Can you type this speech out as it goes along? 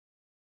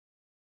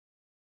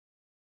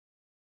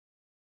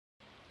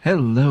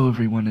Hello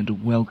everyone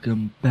and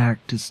welcome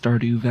back to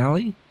Stardew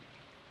Valley.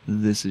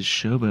 This is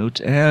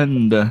Showboat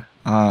and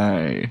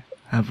I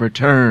have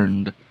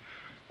returned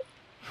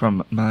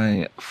from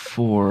my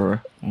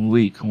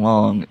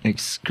 4-week-long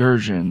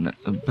excursion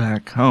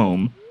back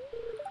home,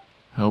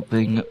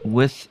 helping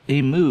with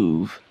a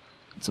move.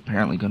 It's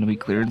apparently going to be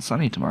clear and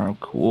sunny tomorrow.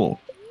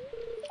 Cool.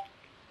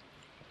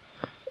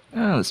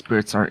 The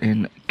spirits are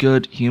in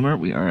good humor.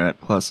 We are at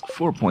plus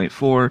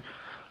 4.4.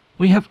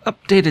 We have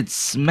updated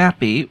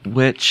Smappy,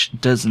 which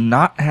does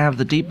not have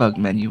the debug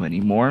menu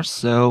anymore,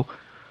 so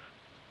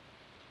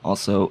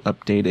also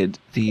updated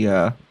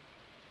the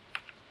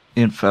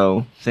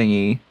info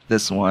thingy,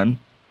 this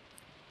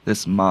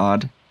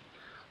mod,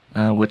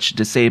 which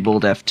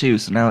disabled F2,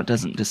 so now it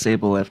doesn't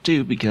disable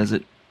F2 because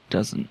it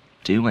doesn't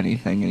do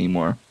anything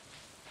anymore.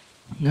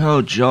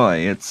 Oh joy,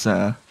 it's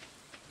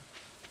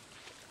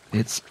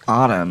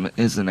autumn,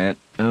 isn't it?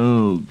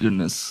 Oh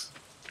goodness.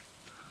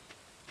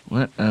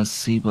 Let us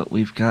see what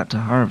we've got to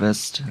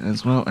harvest,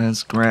 as well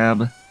as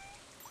grab...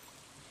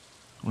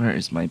 Where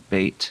is my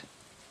bait?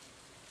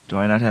 Do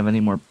I not have any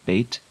more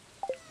bait?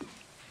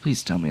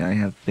 Please tell me I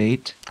have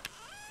bait.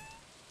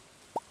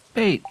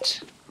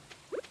 Bait!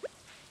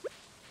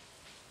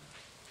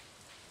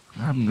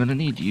 I'm gonna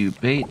need you,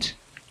 bait.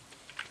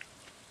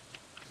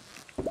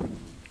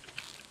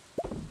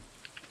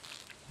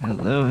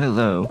 Hello,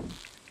 hello.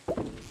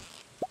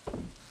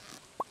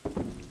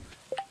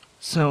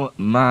 So,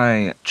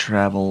 my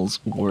travels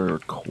were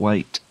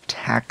quite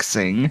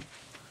taxing,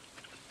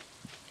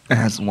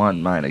 as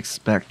one might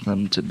expect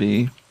them to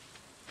be.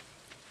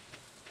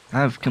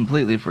 I've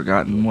completely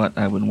forgotten what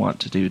I would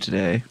want to do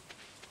today.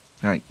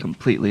 I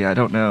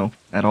don't know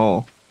at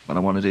all what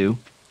I want to do.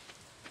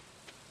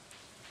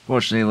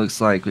 Fortunately, it looks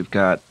like we've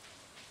got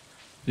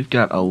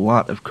a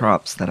lot of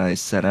crops that I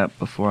set up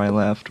before I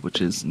left,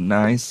 which is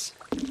nice.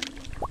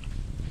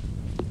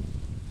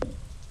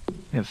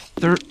 I have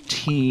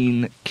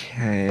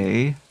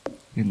 13k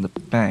in the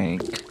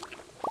bank.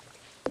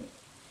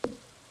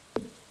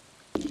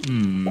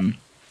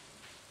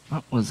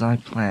 What was I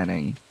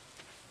planning?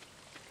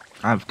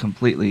 I've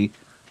completely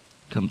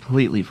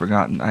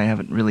forgotten. I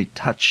haven't really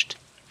touched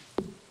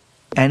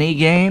any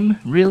game,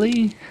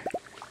 really,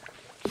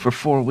 for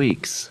 4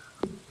 weeks.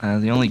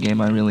 The only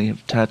game I really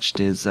have touched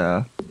is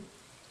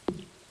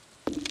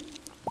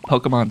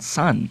Pokemon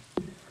Sun,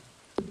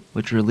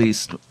 which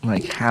released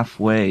like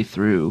halfway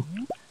through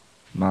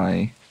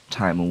my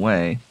time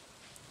away.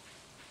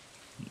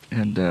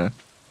 And I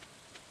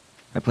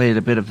played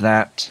a bit of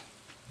that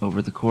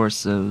over the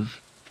course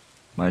of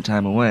my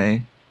time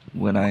away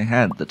when I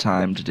had the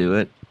time to do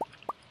it,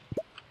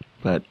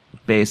 but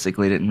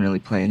basically didn't really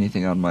play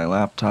anything on my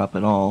laptop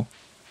at all,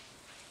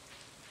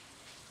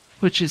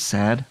 which is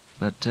sad.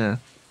 But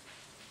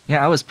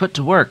yeah, I was put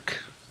to work.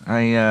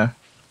 I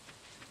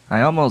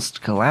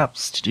almost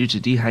collapsed due to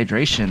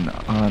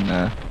dehydration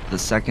on the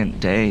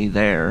second day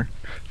there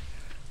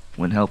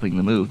when helping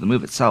the move. The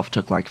move itself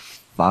took like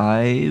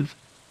 4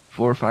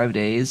 or 5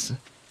 days.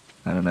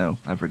 I don't know,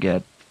 I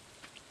forget.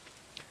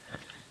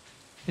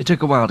 It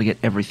took a while to get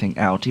everything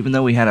out, even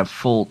though we had a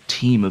full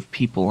team of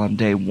people on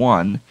day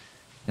 1,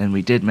 and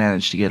we did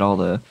manage to get all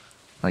the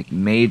like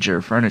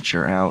major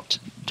furniture out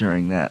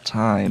during that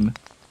time.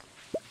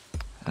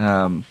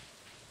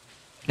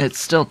 It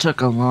still took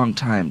a long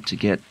time to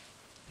get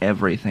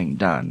everything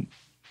done.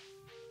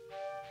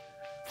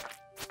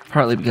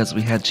 Partly because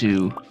we had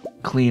to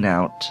clean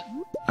out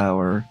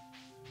our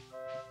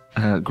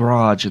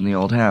garage in the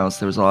old house.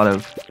 There was a lot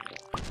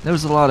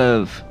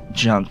of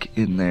junk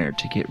in there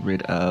to get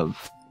rid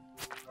of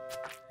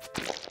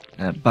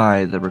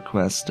by the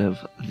request of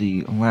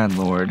the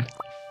landlord.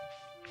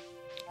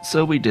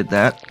 So we did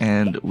that,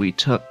 and we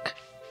took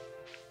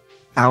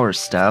our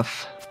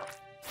stuff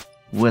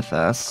with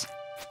us,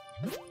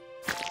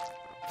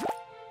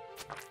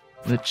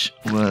 which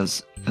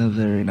was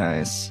very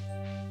nice.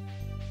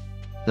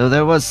 Though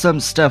there was some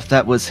stuff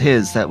that was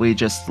his that we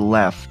just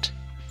left,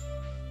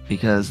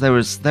 because there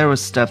was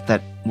stuff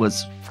that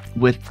was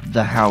with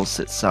the house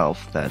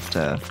itself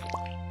that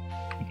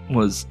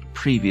was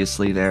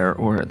previously there,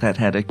 or that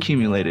had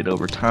accumulated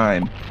over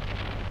time.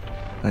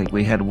 Like,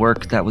 we had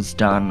work that was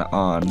done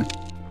on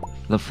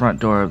the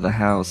front door of the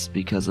house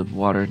because of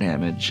water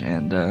damage,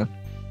 and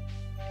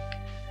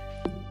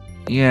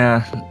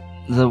yeah,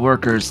 the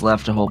workers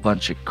left a whole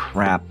bunch of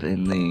crap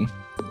in the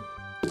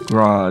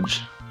garage,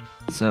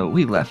 so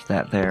we left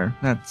that there.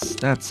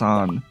 That's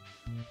on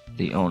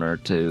the owner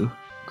to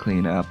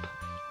clean up.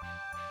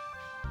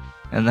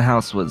 And the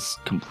house was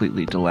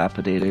completely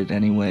dilapidated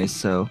anyway,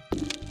 so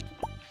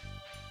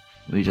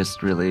we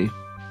just really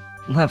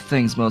left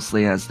things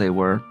mostly as they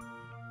were,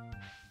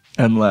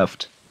 and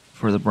left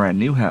for the brand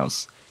new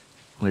house,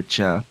 which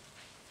I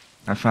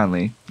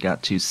finally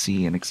got to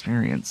see and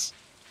experience.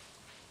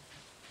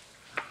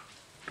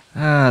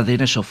 The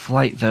initial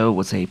flight, though,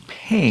 was a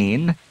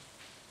pain,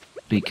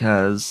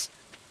 because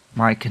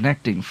my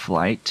connecting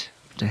flight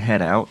to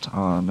head out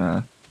on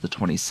the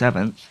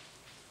 27th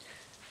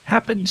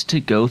happened to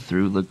go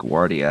through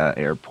LaGuardia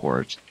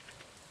Airport,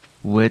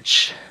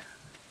 which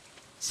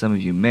some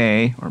of you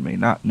may or may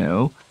not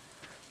know,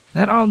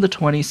 that on the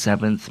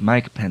 27th,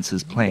 Mike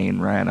Pence's plane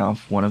ran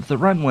off one of the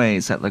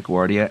runways at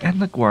LaGuardia,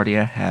 and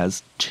LaGuardia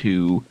has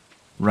 2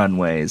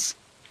 runways.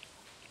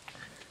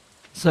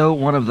 So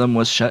one of them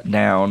was shut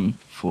down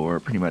for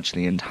pretty much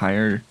the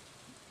entire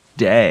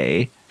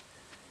day,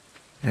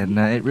 and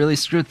it really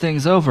screwed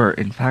things over.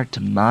 In fact,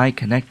 my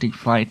connecting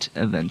flight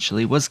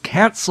eventually was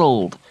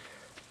cancelled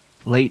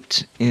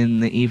late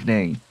in the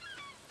evening,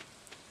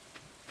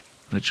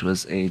 which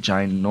was a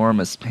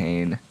ginormous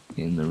pain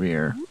in the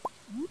rear.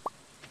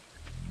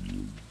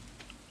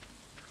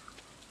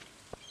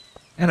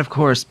 And of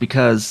course,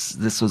 because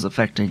this was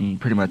affecting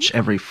pretty much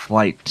every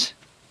flight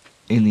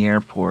in the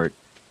airport,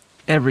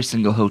 every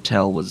single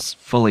hotel was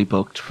fully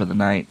booked for the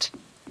night,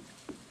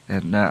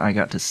 and I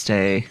got to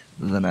stay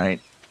the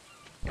night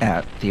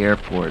at the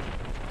airport.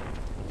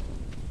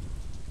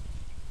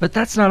 But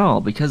that's not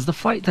all, because the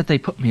flight that they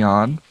put me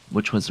on,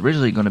 which was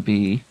originally going to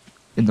be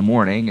in the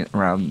morning,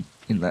 around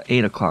in the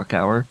 8 o'clock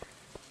hour,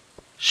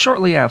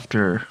 shortly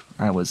after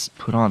I was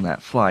put on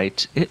that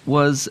flight, it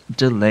was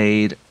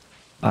delayed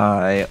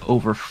by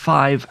over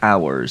 5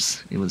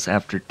 hours. It was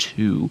after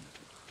 2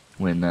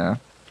 when the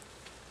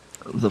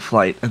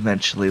flight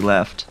eventually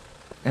left.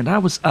 And I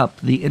was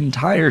up the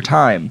entire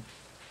time.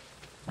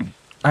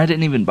 I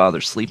didn't even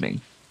bother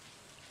sleeping.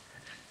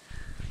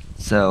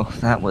 So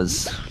that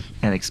was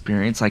an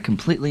experience. I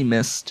completely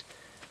missed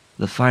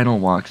the final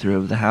walkthrough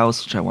of the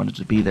house, which I wanted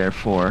to be there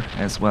for,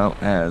 as well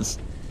as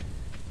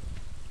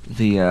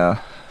the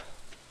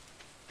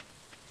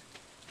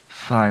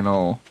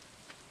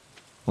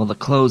the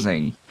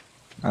closing.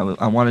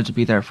 I wanted to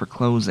be there for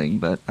closing,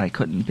 but I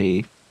couldn't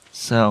be.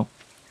 So,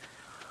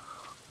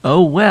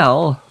 oh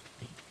well,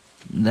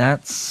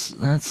 that's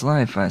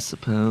life, I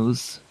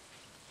suppose.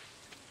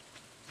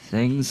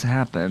 Things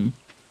happen.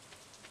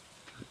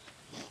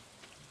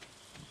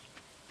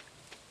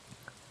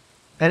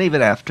 And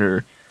even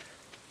after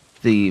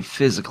the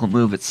physical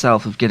move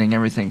itself of getting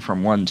everything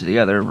from one to the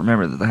other,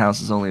 remember that the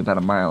house is only about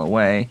a mile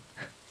away,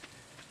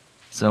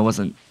 so it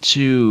wasn't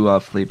too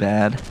awfully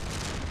bad.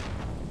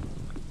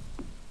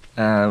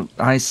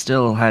 I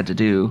still had to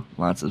do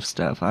lots of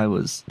stuff. I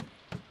was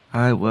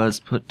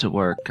put to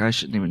work. I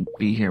shouldn't even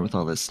be here with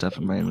all this stuff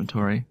in my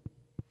inventory.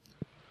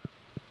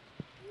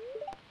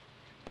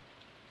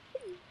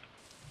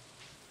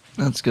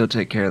 Let's go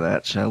take care of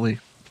that, shall we?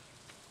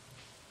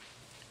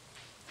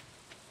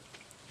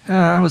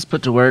 I was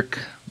put to work.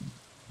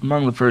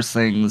 Among the first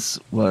things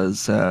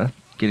was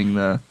getting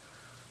the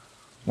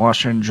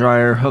washer and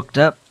dryer hooked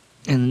up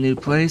in the new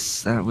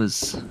place. That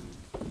was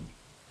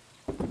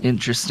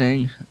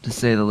interesting, to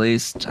say the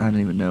least. I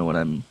don't even know what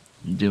I'm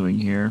doing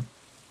here.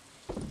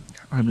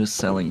 I'm just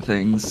selling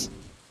things.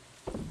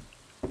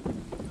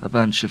 A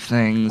bunch of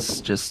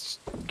things just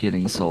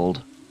getting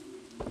sold.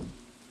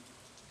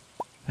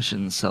 I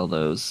shouldn't sell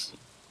those.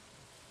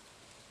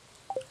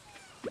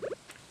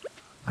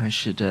 I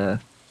should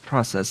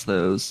process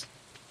those.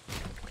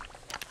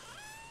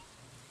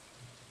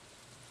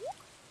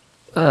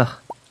 Ugh.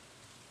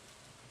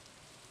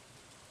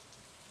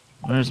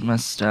 Where's my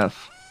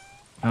stuff?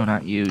 No,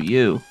 not you.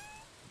 You.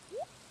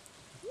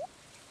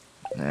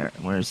 There.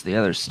 Where's the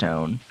other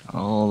stone?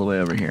 All the way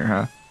over here,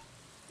 huh?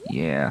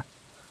 Yeah.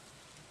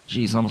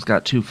 Geez, almost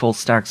got 2 full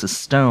stacks of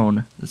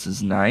stone. This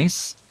is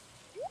nice.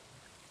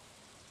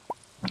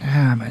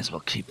 I might as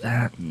well keep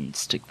that and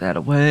stick that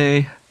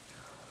away.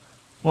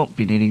 Won't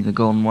be needing the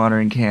golden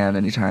watering can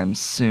anytime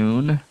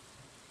soon.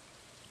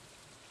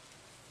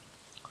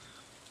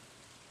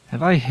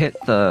 Have I hit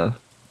the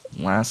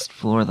last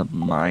floor of the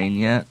mine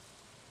yet?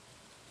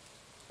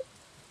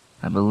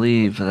 I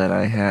believe that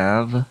I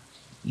have.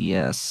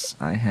 Yes,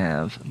 I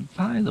have.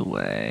 By the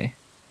way,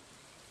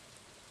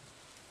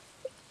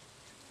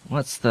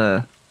 that's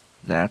the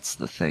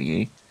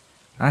thingy.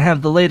 I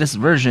have the latest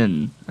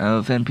version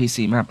of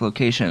NPC Map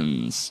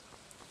Locations.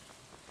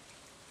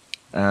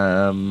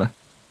 What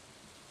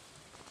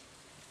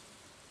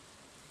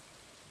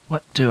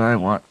do I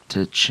want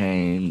to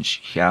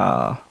change?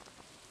 Yeah,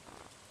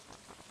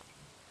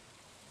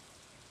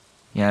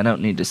 I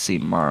don't need to see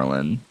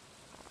Marlin,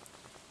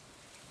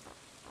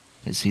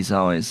 because he's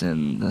always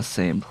in the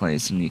same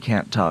place and you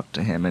can't talk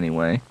to him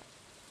anyway.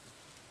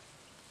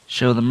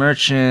 Show the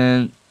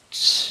merchant.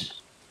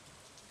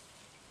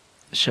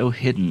 Show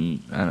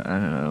hidden. I don't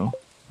know.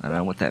 I don't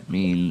know what that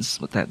means,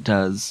 what that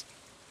does.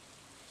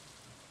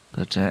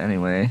 But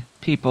anyway,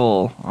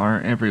 people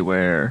are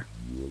everywhere.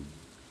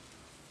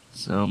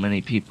 So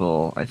many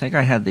people. I think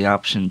I had the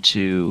option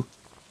to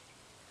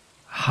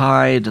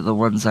hide the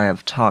ones I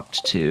have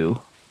talked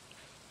to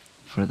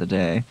for the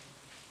day.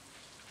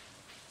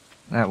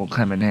 That will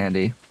come in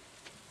handy.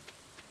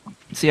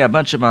 So yeah, a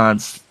bunch of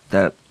mods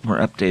that were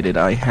updated,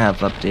 I have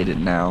updated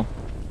now.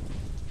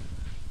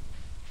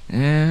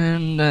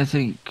 And I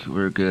think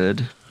we're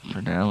good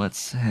for now.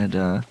 Let's head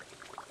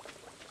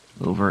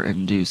over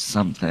and do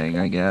something,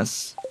 I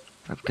guess.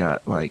 I've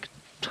got like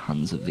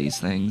tons of these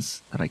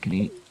things that I can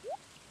eat.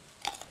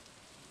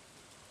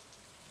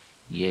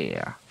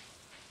 Yeah.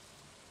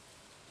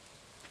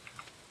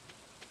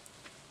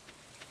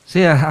 So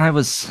yeah, I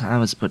was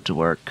put to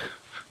work,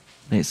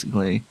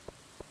 basically.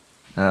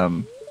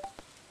 After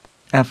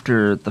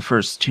the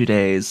first 2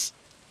 days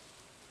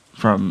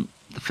from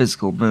the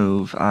physical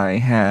move, I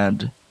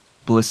had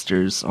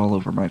blisters all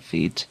over my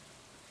feet,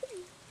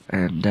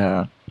 and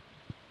I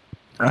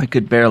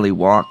could barely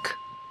walk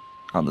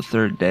on the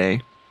third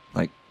day.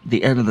 Like,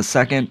 the end of the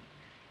second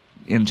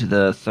into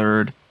the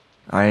third,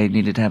 I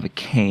needed to have a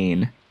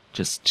cane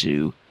just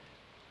to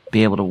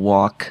be able to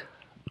walk.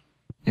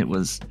 It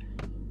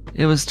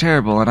was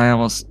terrible, and I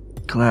almost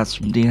collapsed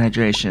from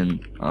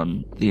dehydration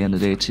on the end of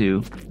day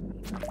 2,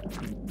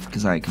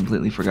 because I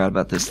completely forgot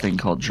about this thing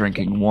called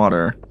drinking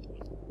water.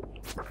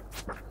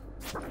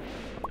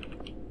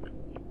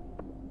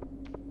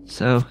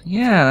 So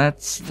yeah,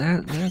 that's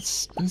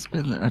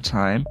been a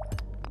time.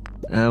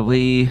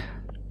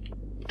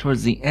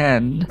 Towards the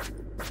end,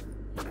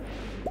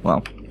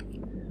 well,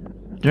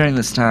 during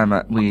this time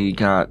we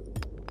got,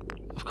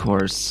 of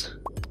course,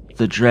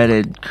 the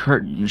dreaded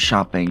curtain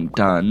shopping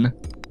done,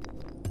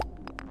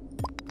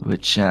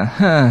 which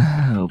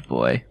oh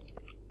boy,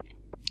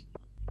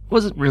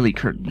 wasn't really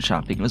curtain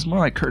shopping. It was more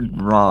like curtain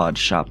rod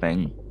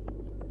shopping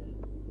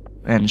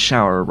and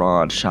shower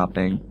rod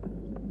shopping.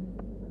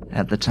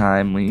 At the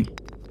time, we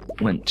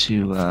went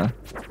to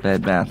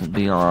Bed Bath &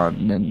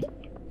 Beyond and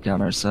got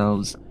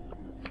ourselves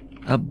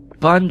a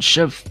bunch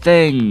of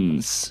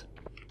things,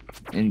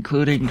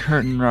 including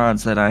curtain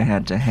rods that I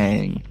had to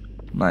hang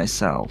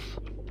myself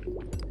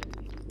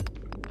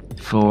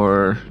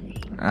for,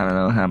 I don't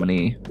know how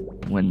many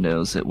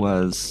windows it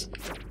was.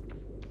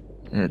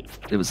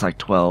 It was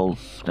like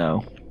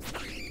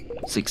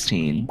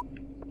 16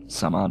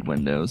 some odd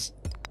windows.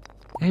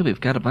 Hey,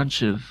 we've got a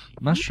bunch of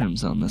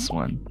mushrooms on this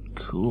one.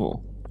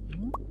 Cool.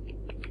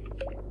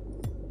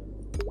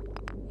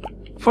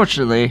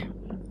 Fortunately,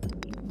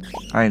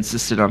 I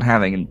insisted on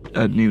having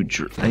a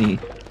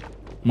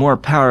more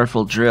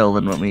powerful drill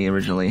than what we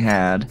originally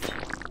had,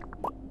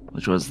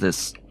 which was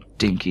this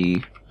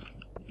dinky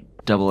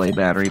AA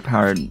battery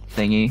powered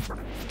thingy.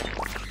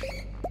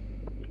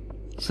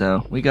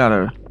 So we got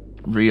a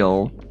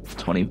real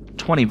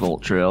 20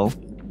 volt drill.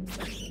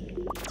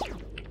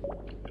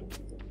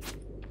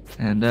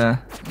 And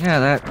yeah,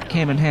 that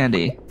came in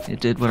handy. It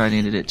did what I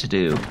needed it to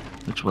do,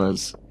 which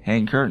was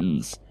hang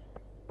curtains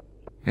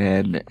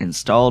and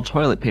install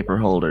toilet paper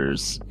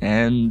holders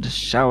and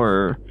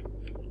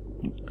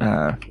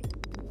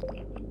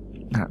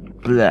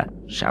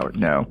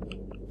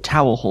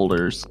towel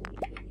holders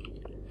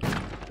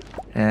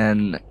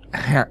and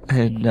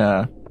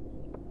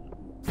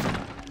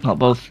well,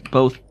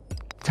 both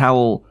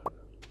towel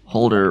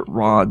holder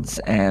rods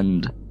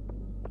and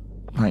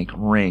like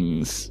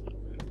rings.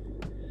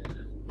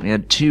 We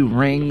had 2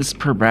 rings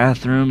per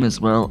bathroom, as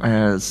well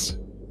as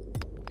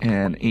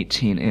an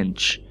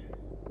 18-inch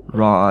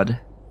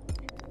rod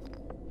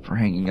for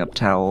hanging up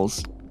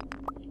towels.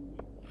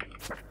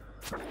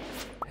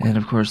 And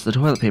of course the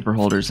toilet paper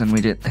holders, and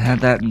we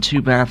had that in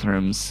 2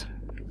 bathrooms.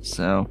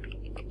 So,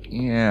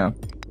 yeah.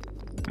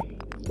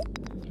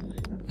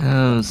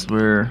 Those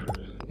were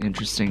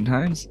interesting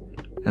times.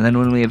 And then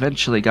when we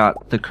eventually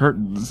got the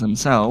curtains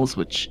themselves,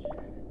 which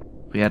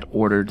we had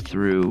ordered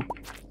through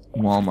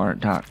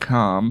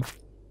Walmart.com,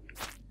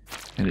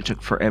 and it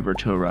took forever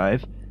to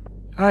arrive,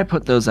 I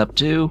put those up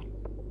too.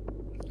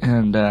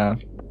 And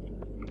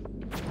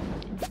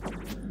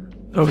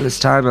over this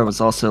time I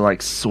was also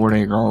like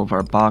sorting all of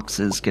our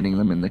boxes, getting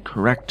them in the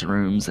correct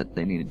rooms that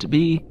they needed to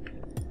be.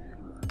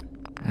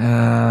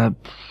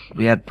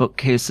 We had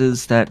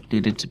bookcases that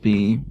needed to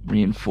be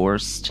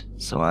reinforced,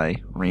 so I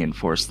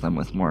reinforced them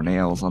with more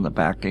nails on the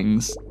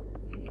backings.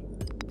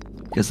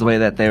 Because the way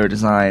that they were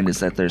designed is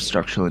that their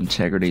structural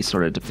integrity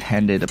sort of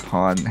depended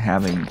upon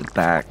having the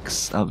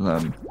backs of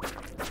them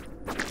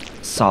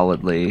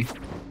solidly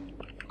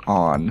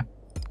on.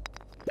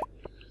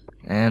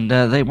 And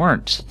they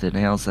weren't. The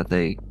nails that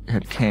they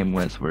had came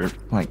with were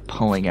like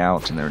pulling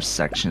out, and there were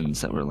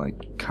sections that were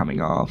like coming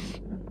off.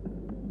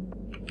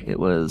 It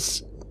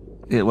wasn't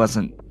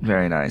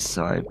very nice,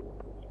 so I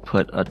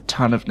put a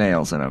ton of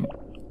nails in them.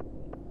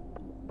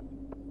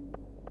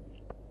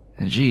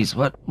 And geez,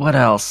 what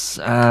else?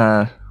 We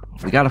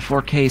got a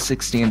 4K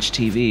 60-inch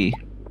TV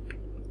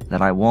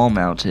that I wall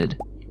mounted.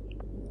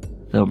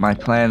 Though my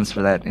plans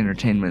for that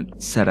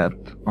entertainment setup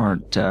are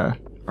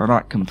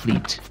not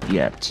complete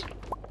yet.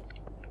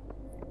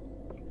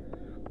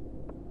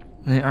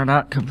 They are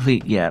not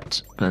complete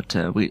yet, but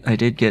I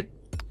did get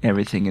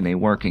everything in a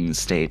working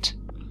state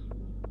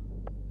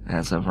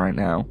as of right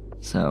now.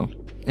 So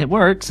it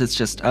works. It's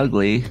just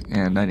ugly,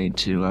 and I need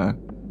to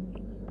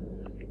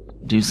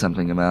do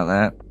something about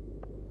that.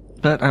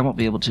 But I won't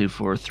be able to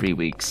for 3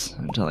 weeks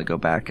until I go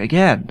back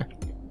again.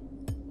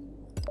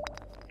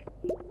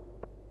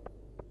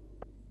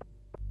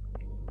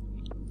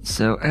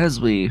 So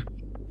as we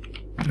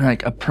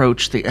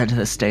approach the end of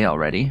this day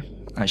already,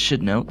 I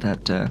should note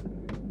that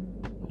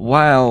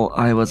while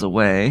I was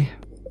away,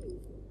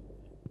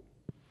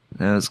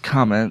 there was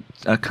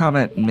a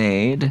comment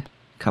made, a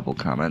couple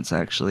comments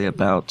actually,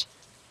 about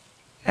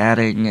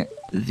adding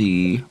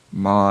the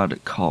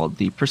mod called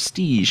the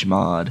Prestige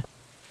mod.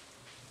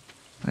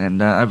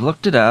 And I've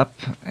looked it up,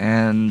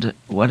 and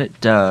what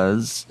it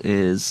does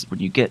is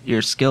when you get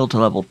your skill to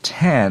level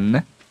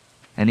 10,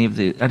 any of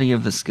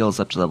the skills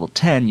up to level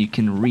 10, you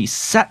can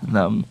reset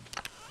them,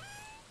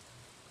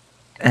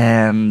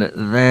 and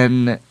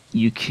then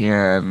you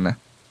can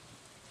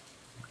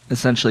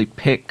essentially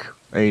pick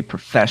a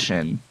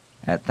profession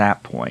at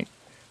that point.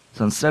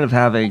 So instead of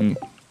having,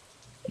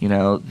 you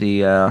know,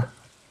 the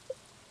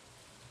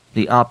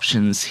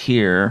options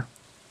here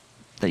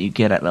that you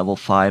get at level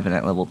 5 and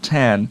at level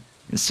 10,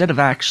 instead of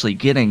actually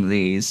getting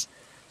these,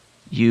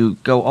 you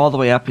go all the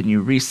way up and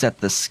you reset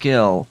the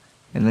skill,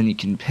 and then you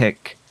can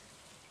pick,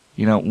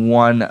 you know,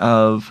 one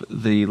of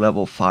the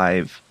level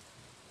 5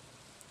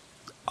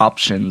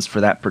 options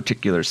for that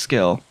particular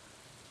skill.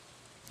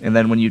 And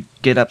then when you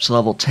get up to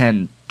level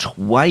 10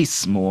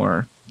 twice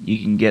more, you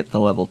can get the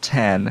level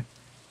 10,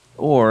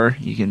 or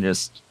you can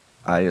just,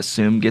 I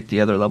assume, get the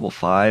other level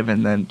 5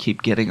 and then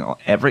keep getting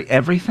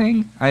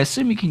everything? I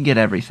assume you can get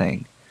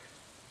everything.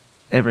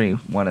 Every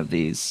one of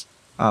these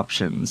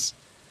options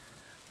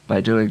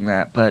by doing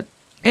that, but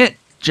it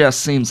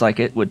just seems like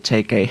it would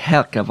take a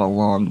heck of a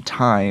long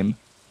time,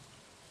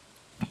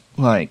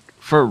 like,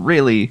 for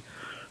really,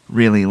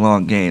 really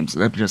long games.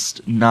 I'm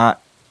just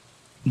not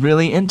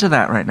really into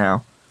that right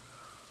now.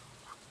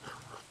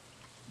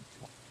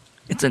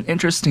 It's an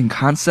interesting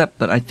concept,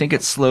 but I think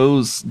it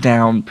slows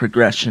down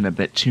progression a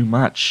bit too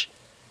much,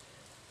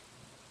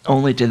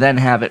 only to then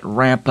have it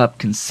ramp up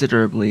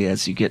considerably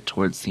as you get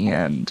towards the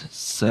end.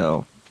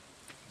 So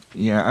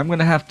yeah, I'm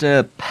gonna have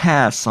to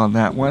pass on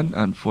that one,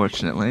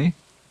 unfortunately.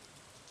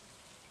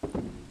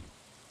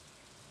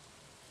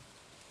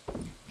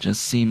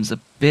 Just seems a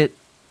bit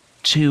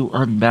too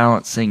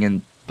unbalancing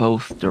in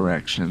both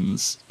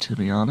directions, to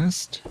be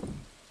honest.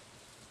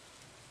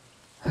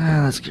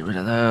 Let's get rid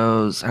of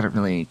those. I don't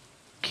really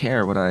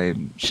care what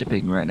I'm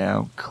shipping right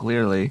now,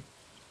 clearly.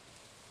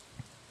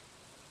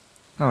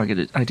 Oh,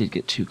 I did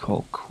get 2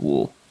 coal.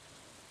 Cool.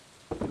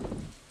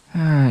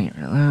 Get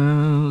rid of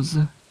those.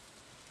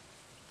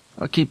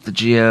 I'll keep the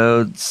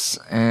geodes,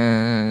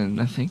 and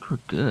I think we're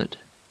good.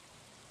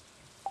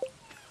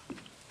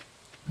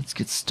 Let's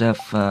get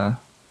stuff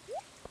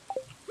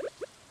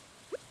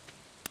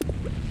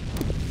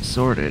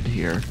sorted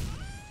here.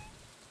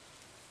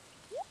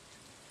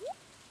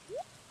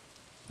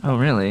 Oh,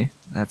 really?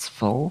 That's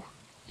full?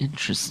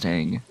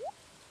 Interesting.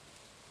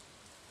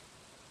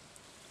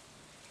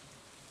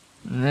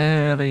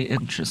 Very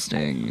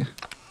interesting.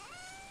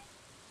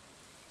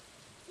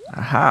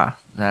 Aha!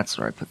 That's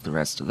where I put the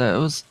rest of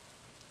those.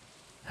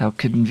 How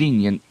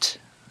convenient.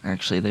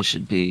 Actually, they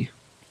should be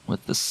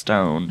with the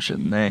stone,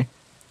 shouldn't they?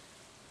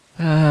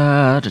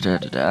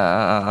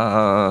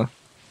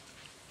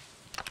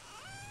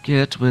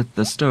 Get with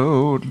the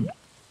stone.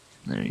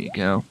 There you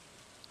go.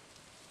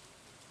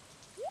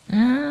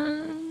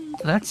 And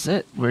that's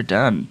it. We're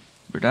done.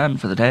 We're done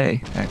for the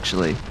day,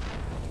 actually.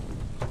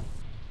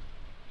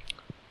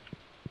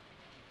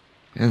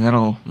 And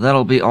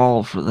that'll be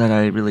all that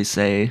I really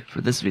say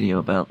for this video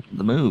about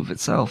the move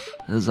itself.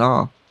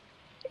 Huzzah.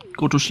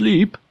 Go to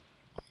sleep.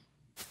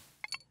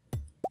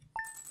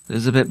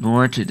 There's a bit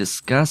more to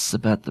discuss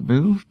about the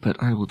move,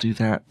 but I will do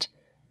that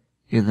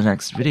in the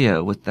next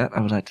video. With that,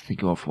 I would like to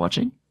thank you all for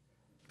watching.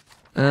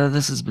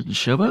 This has been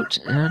Showboat,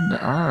 and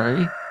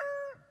I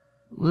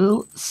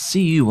will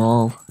see you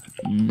all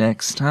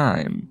next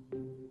time.